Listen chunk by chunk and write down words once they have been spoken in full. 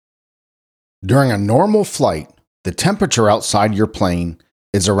During a normal flight, the temperature outside your plane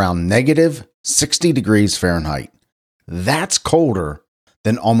is around negative 60 degrees Fahrenheit. That's colder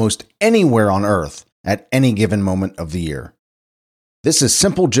than almost anywhere on Earth at any given moment of the year. This is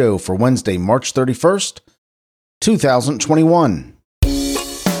Simple Joe for Wednesday, March 31st, 2021.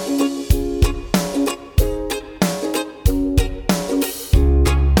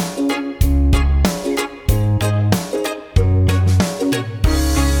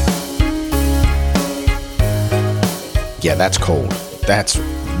 Yeah, that's cold. That's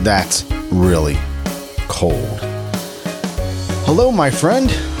really cold. Hello, my friend.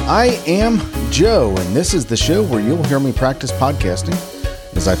 I am Joe, and this is the show where you'll hear me practice podcasting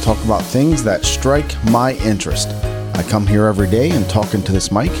as I talk about things that strike my interest. I come here every day and talk into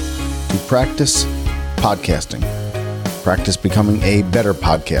this mic to practice podcasting, practice becoming a better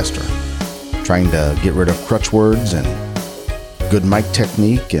podcaster, trying to get rid of crutch words and good mic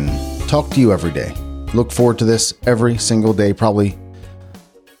technique and talk to you every day. Look forward to this every single day. Probably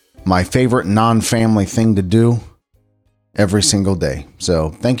my favorite non-family thing to do every single day. So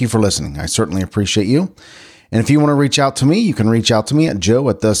thank you for listening. I certainly appreciate you. And if you want to reach out to me, you can reach out to me at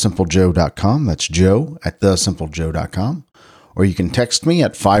joe@thesimplejoe.com. That's joe@thesimplejoe.com. Or you can text me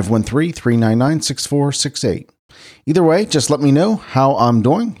at 513-399-6468. Either way, just let me know how I'm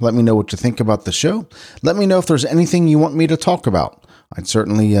doing. Let me know what you think about the show. Let me know if there's anything you want me to talk about. I'd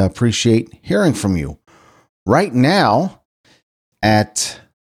certainly appreciate hearing from you. Right now, at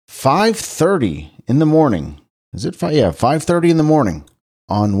 5:30 in the morning, is it 5? Yeah, 5:30 in the morning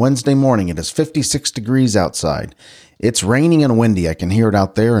on Wednesday morning. It is 56 degrees outside. It's raining and windy. I can hear it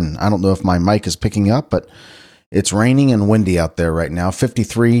out there, and I don't know if my mic is picking up, but it's raining and windy out there right now.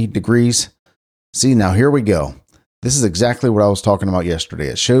 53 degrees. See, now here we go. This is exactly what I was talking about yesterday.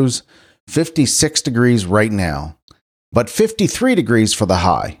 It shows 56 degrees right now. But 53 degrees for the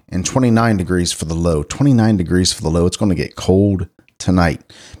high and 29 degrees for the low. 29 degrees for the low. It's going to get cold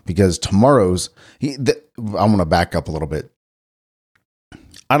tonight because tomorrow's... I'm going to back up a little bit.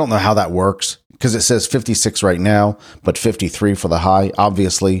 I don't know how that works because it says 56 right now, but 53 for the high.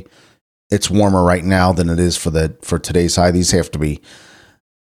 Obviously, it's warmer right now than it is for today's high. These have to be...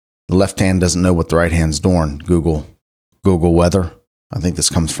 The left hand doesn't know what the right hand's doing. Google weather. I think this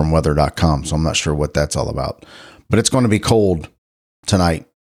comes from weather.com, so I'm not sure what that's all about. But it's going to be cold tonight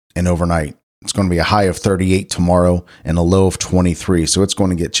and overnight. It's going to be a high of 38 tomorrow and a low of 23. So it's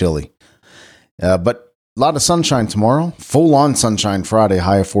going to get chilly. But a lot of sunshine tomorrow. Full on sunshine Friday,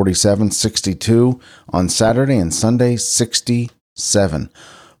 high of 47, 62 on Saturday, and Sunday, 67.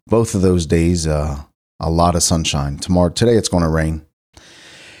 Both of those days, a lot of sunshine. Today it's going to rain.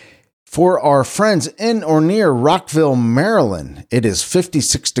 For our friends in or near Rockville, Maryland, it is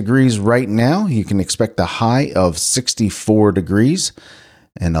 56 degrees right now. You can expect a high of 64 degrees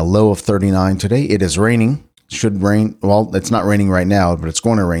and a low of 39 today. It is raining. Should rain. Well, it's not raining right now, but it's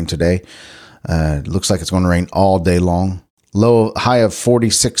going to rain today. It looks like it's going to rain all day long. High of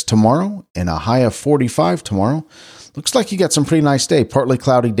 46 tomorrow and a high of 45 tomorrow. Looks like you got some pretty nice day. Partly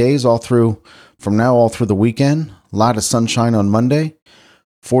cloudy days all through the weekend. A lot of sunshine on Monday.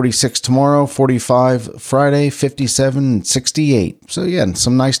 46 tomorrow, 45 Friday, 57, 68. So yeah,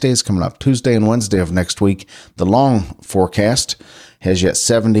 some nice days coming up. Tuesday and Wednesday of next week. The long forecast has yet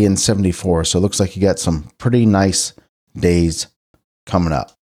 70 and 74. So it looks like you got some pretty nice days coming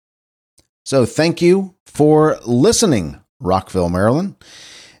up. So thank you for listening, Rockville, Maryland.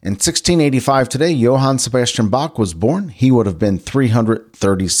 In 1685 today, Johann Sebastian Bach was born. He would have been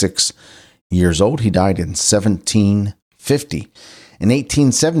 336 years old. He died in 1750. In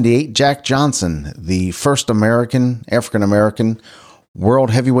 1878, Jack Johnson, the first African-American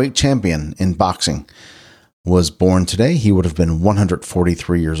world heavyweight champion in boxing, was born today. He would have been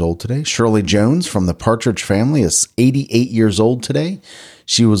 143 years old today. Shirley Jones from the Partridge Family is 88 years old today.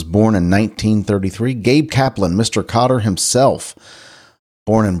 She was born in 1933. Gabe Kaplan, Mr. Cotter himself,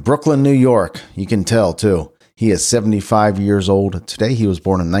 born in Brooklyn, New York. You can tell, too. He is 75 years old today. He was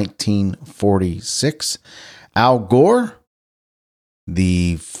born in 1946. Al Gore,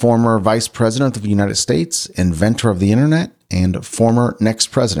 the former vice president of the United States, inventor of the internet, and former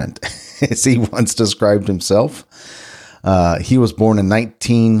next president, as he once described himself. He was born in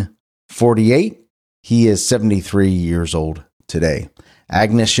 1948. He is 73 years old today.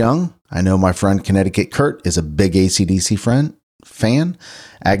 Agnes Young, I know my friend Connecticut Kurt is a big AC/DC fan.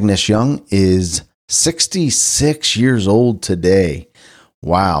 Agnes Young is 66 years old today.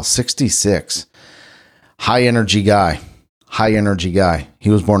 Wow, 66. High energy guy. He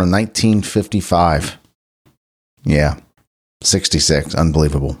was born in 1955. Yeah, 66.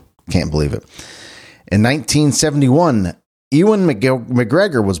 Unbelievable. Can't believe it. In 1971, Ewan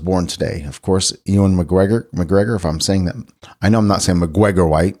McGregor was born today. Of course, Ewan McGregor, if I'm saying that, I know I'm not saying McGregor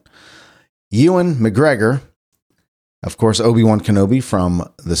White. Ewan McGregor, of course, Obi-Wan Kenobi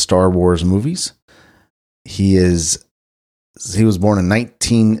from the Star Wars movies. He was born in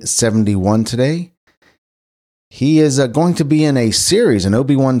 1971 today. He is going to be in a series, an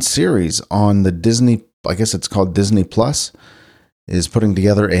Obi-Wan series on the Disney, I guess it's called Disney Plus, is putting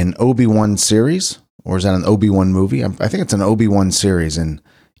together an Obi-Wan series, or is that an Obi-Wan movie? I think it's an Obi-Wan series, and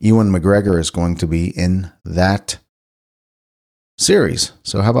Ewan McGregor is going to be in that series.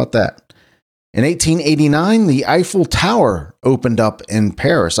 So how about that? In 1889, the Eiffel Tower opened up in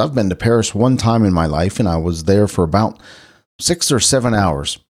Paris. I've been to Paris one time in my life, and I was there for about 6 or 7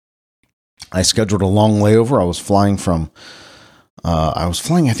 hours. I scheduled a long layover. I was flying,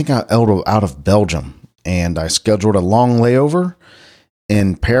 I think, out of Belgium, and I scheduled a long layover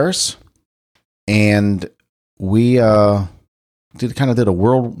in Paris, and we did a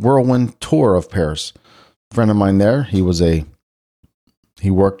whirlwind tour of Paris. A friend of mine there, he worked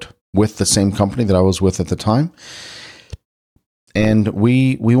with the same company that I was with at the time, and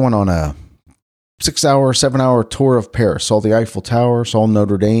we went on a 7-hour tour of Paris. Saw the Eiffel Tower, saw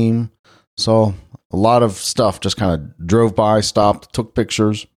Notre Dame, saw a lot of stuff. Just kind of drove by, stopped, took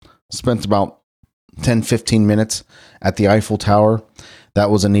pictures, spent about 10-15 minutes at the Eiffel Tower. That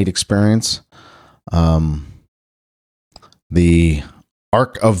was a neat experience. The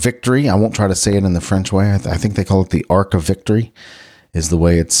Arc of Victory, I won't try to say it in the French way. I think they call it the Arc of Victory, is the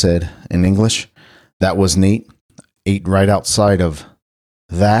way it's said in English. That was neat. Ate right outside of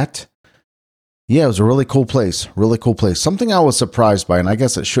that. Yeah, it was a really cool place. Really cool place. Something I was surprised by, and I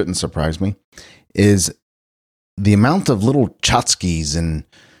guess it shouldn't surprise me, is the amount of little tchotchkes and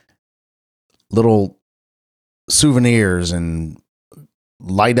little souvenirs and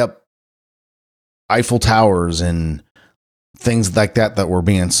light up Eiffel Towers and things like that were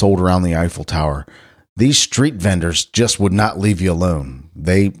being sold around the Eiffel Tower. These street vendors just would not leave you alone.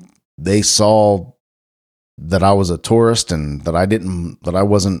 They saw that I was a tourist and that I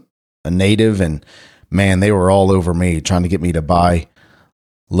wasn't a native, and man, they were all over me trying to get me to buy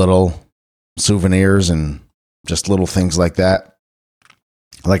little souvenirs and just little things like that.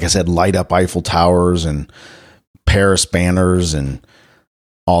 Like I said, light up Eiffel Towers and Paris banners and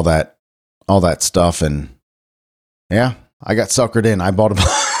all that stuff. And yeah, I got suckered in. I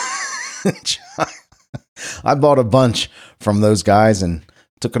bought a bunch from those guys and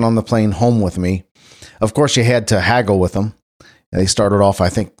took it on the plane home with me. Of course, you had to haggle with them. They started off, I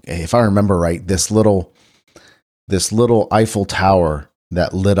think, if I remember right, this little Eiffel Tower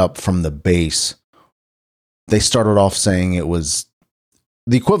that lit up from the base. They started off saying it was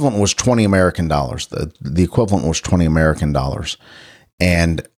the equivalent was $20 American. The equivalent was $20 American,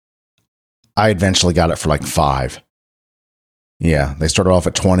 and I eventually got it for like $5. Yeah, they started off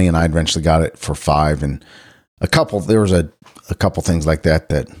at 20, and I eventually got it for $5. And there was a couple things like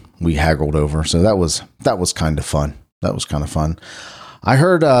that we haggled over. So that was kind of fun. That was kind of fun. I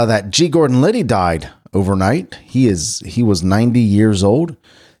heard that G. Gordon Liddy died overnight. He was 90 years old.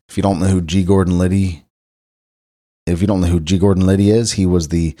 If you don't know who G. Gordon Liddy is, he was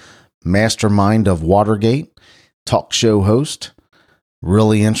the mastermind of Watergate, talk show host,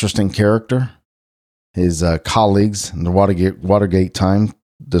 really interesting character. His colleagues in the Watergate time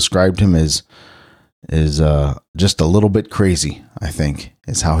described him as just a little bit crazy, I think,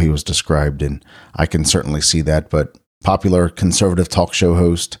 is how he was described, and I can certainly see that. But popular conservative talk show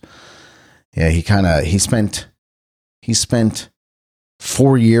host. Yeah, he spent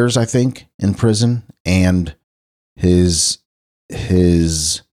 4 years, I think, in prison, and his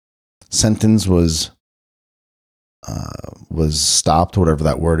sentence was stopped, whatever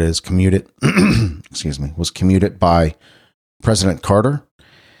that word is, commuted. Was commuted by President Carter,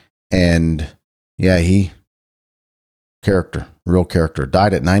 and yeah, real character,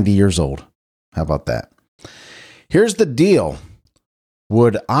 died at 90 years old. How about that? Here's the deal.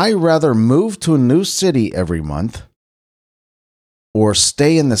 Would I rather move to a new city every month or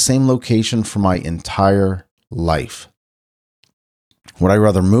stay in the same location for my entire life? Would I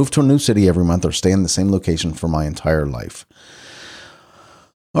rather move to a new city every month or stay in the same location for my entire life?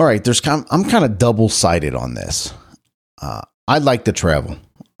 All right, I'm kind of double-sided on this. I like to travel.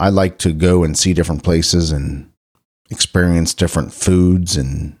 I like to go and see different places and experience different foods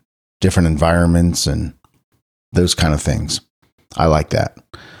and different environments and those kind of things. I like that.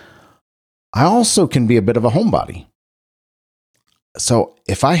 I also can be a bit of a homebody. So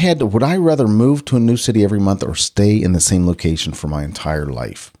if I had to, would I rather move to a new city every month or stay in the same location for my entire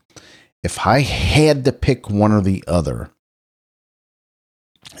life? If I had to pick one or the other,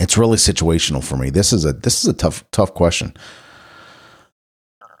 It's really situational for me. This is a tough question.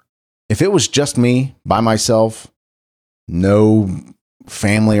 If it was just me by myself, no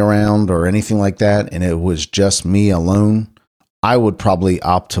family around or anything like that, and it was just me alone, I would probably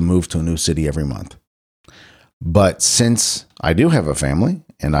opt to move to a new city every month. But since I do have a family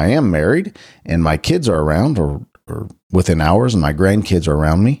and I am married and my kids are around or within hours and my grandkids are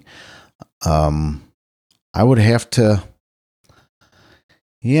around me, I would have to,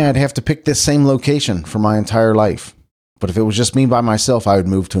 I'd have to pick this same location for my entire life. But if it was just me by myself, I would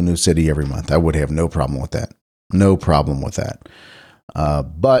move to a new city every month. I would have no problem with that. No problem with that.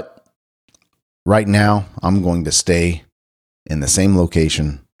 But right now, I'm going to stay in the same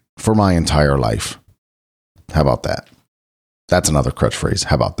location for my entire life. How about that? That's another crutch phrase.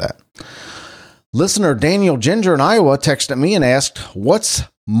 How about that? Listener Daniel Ginger in Iowa texted me and asked, what's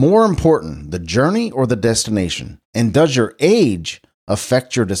more important, the journey or the destination? And does your age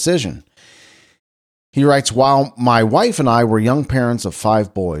affect your decision? He writes, while my wife and I were young parents of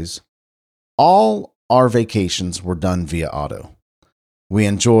 5 boys, all our vacations were done via auto. We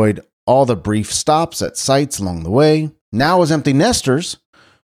enjoyed all the brief stops at sites along the way. Now, as empty nesters,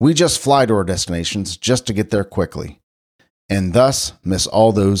 we just fly to our destinations just to get there quickly, and thus miss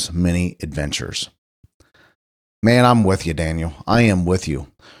all those many adventures. Man, I'm with you, Daniel. I am with you.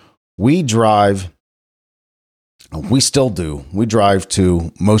 We still do. We drive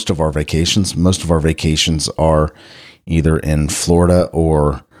to most of our vacations. Most of our vacations are either in Florida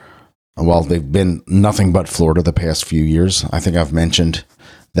or, well, they've been nothing but Florida the past few years. I think I've mentioned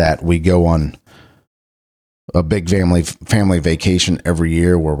that we go on a big family vacation every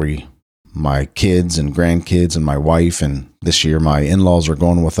year where my kids and grandkids and my wife, and this year my in-laws are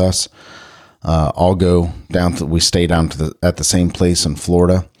going with us. All go down we stay down at the same place in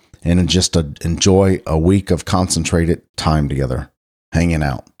Florida and just enjoy a week of concentrated time together, hanging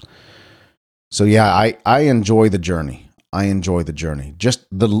out. So yeah, I enjoy the journey. I enjoy the journey, just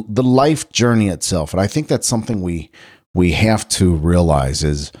the life journey itself. And I think that's something we have to realize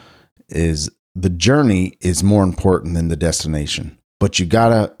is the journey is more important than the destination. But you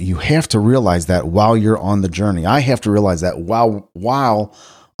have to realize that while you're on the journey. I have to realize that while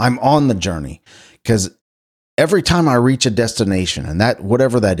I'm on the journey, because every time I reach a destination, and that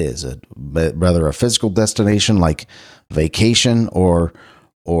whatever that is, whether a physical destination like vacation or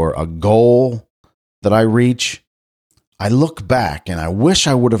a goal that I reach, I look back and I wish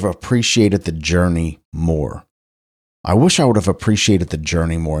I would have appreciated the journey more. I wish I would have appreciated the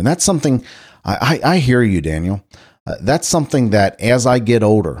journey more. And that's something I hear you, Daniel. That's something that as I get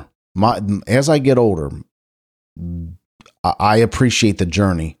older, I appreciate the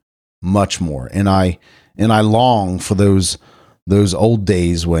journey much more. And I long for those old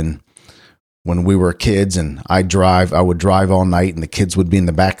days when we were kids and I would drive all night and the kids would be in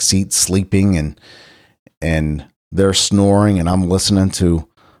the back seat sleeping and they're snoring and I'm listening to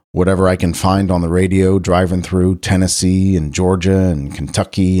whatever I can find on the radio, driving through Tennessee and Georgia and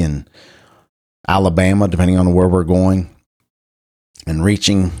Kentucky and Alabama, depending on where we're going, and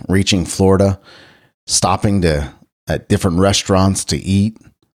reaching Florida, stopping at different restaurants to eat.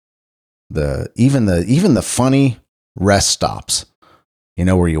 Even the funny rest stops,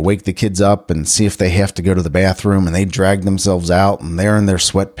 where you wake the kids up and see if they have to go to the bathroom and they drag themselves out and they're in their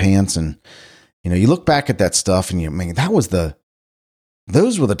sweatpants and you look back at that stuff and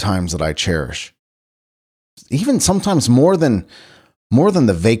those were the times that I cherish. Even sometimes more than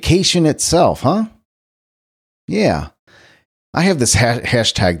the vacation itself, huh? Yeah. I have this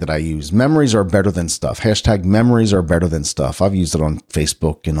hashtag that I use. Memories are better than stuff. Hashtag memories are better than stuff. I've used it on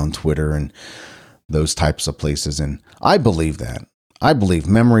Facebook and on Twitter and those types of places. And I believe that. I believe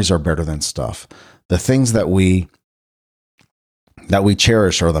memories are better than stuff. The things that we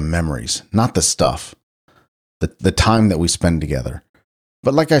cherish are the memories, not the stuff, the time that we spend together.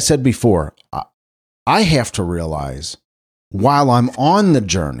 But like I said before, I have to realize while I'm on the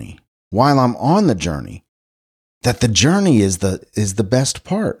journey, that the journey is the best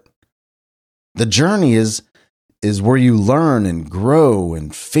part. The journey is where you learn and grow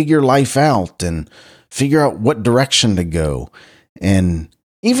and figure life out and figure out what direction to go. And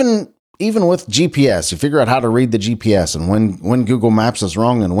even with GPS, you figure out how to read the GPS and when Google Maps is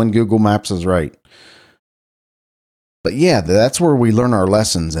wrong and when Google Maps is right. But yeah, that's where we learn our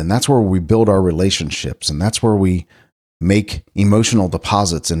lessons and that's where we build our relationships and that's where we make emotional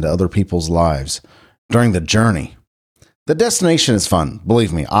deposits into other people's lives during the journey. The destination is fun.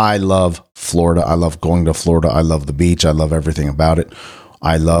 Believe me, I love Florida. I love going to Florida. I love the beach. I love everything about it.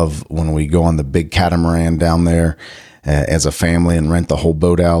 I love when we go on the big catamaran down there as a family and rent the whole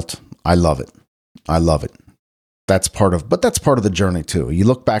boat out. I love it. I love it. that's part of the journey too. You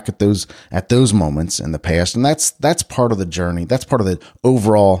look back at those moments in the past, and that's part of the journey. That's part of the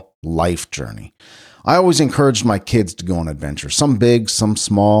overall life journey. I always encouraged my kids to go on adventures, some big, some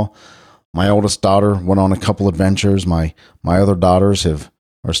small. My oldest daughter went on a couple adventures. My other daughters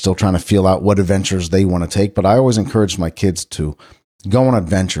are still trying to feel out what adventures they want to take, but I always encouraged my kids to go on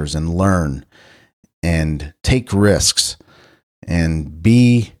adventures and learn and take risks and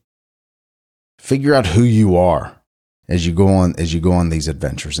figure out who you are as you go on these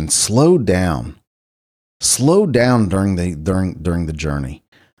adventures, and slow down during the journey.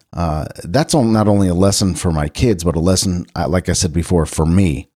 That's not only a lesson for my kids, but a lesson, like I said before, for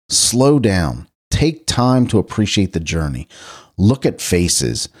me. Slow down. Take time to appreciate the journey. Look at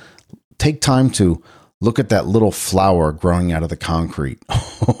faces. Take time to look at that little flower growing out of the concrete,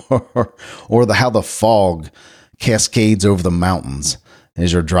 or how the fog cascades over the mountains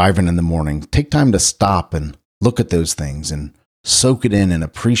as you're driving in the morning. Take time to stop and look at those things and soak it in and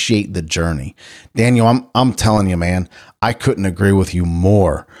appreciate the journey. Daniel, I'm telling you, man, I couldn't agree with you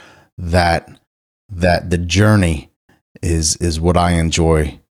more that the journey is what I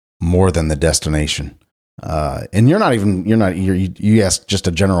enjoy more than the destination. And you asked just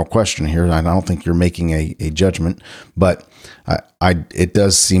a general question here. I don't think you're making a judgment, but it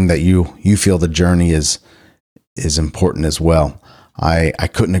does seem that you feel the journey is important as well. I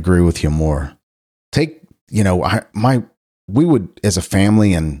couldn't agree with you more. We would, as a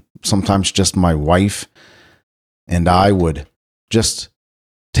family, and sometimes just my wife and I would just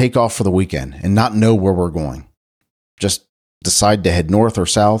take off for the weekend and not know where we're going. Just decide to head north or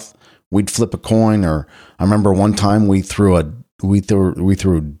south. We'd flip a coin, or I remember one time we threw a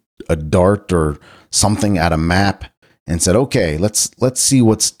dart or something at a map and said, "Okay, let's see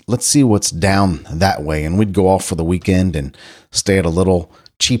what's down that way." And we'd go off for the weekend and stay at a little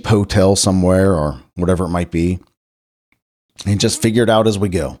cheap hotel somewhere or whatever it might be, and just figure it out as we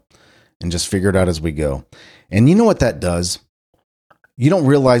go. And you know what that does? You don't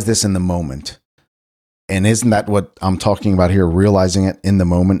realize this in the moment. And isn't that what I'm talking about here? Realizing it in the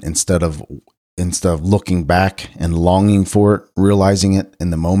moment instead of looking back and longing for it, realizing it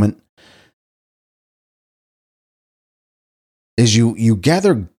in the moment. Is you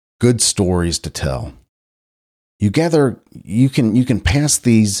gather good stories to tell. You can pass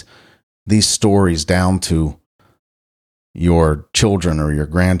these stories down to your children or your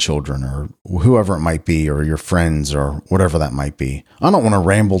grandchildren or whoever it might be, or your friends or whatever that might be. I don't want to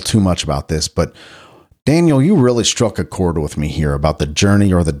ramble too much about this, but Daniel, you really struck a chord with me here about the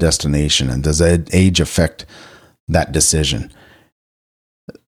journey or the destination, and does age affect that decision?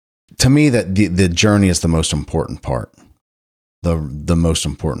 To me, that the journey is the most important part. The most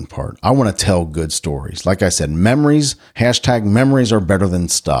important part. I want to tell good stories. Like I said, memories, #memories are better than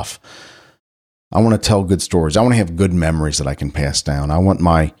stuff. I want to tell good stories. I want to have good memories that I can pass down. I want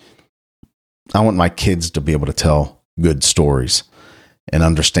my kids to be able to tell good stories and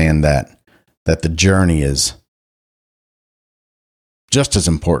understand that the journey is just as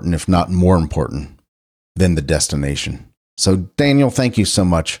important, if not more important, than the destination. So, Daniel, thank you so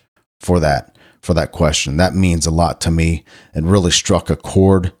much for that question. That means a lot to me. It really struck a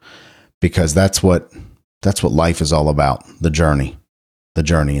chord, because that's what life is all about, the journey,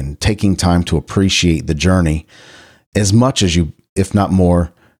 and taking time to appreciate the journey as much as if not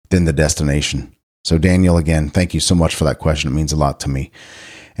more, than the destination. So, Daniel, again, thank you so much for that question. It means a lot to me.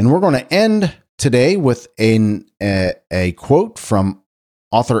 And we're going to end today with a quote from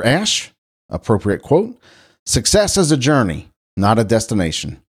Arthur Ashe, appropriate quote. "Success is a journey, not a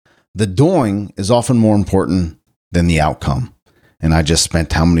destination. The doing is often more important than the outcome." And I just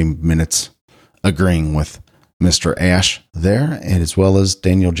spent how many minutes agreeing with Mr. Ashe there, and as well as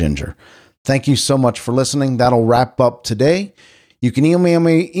Daniel Ginger. Thank you so much for listening. That'll wrap up today. You can email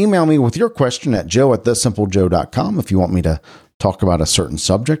me with your question at joe@thesimplejoe.com if you want me to talk about a certain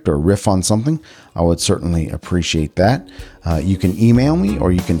subject or riff on something. I would certainly appreciate that. You can email me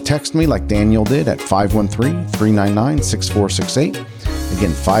or you can text me like Daniel did at 513-399-6468.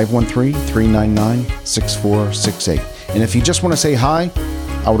 Again, 513-399-6468. And if you just want to say hi,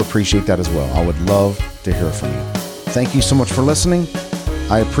 I would appreciate that as well. I would love to hear from you. Thank you so much for listening.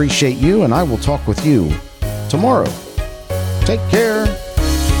 I appreciate you, and I will talk with you tomorrow. Take care.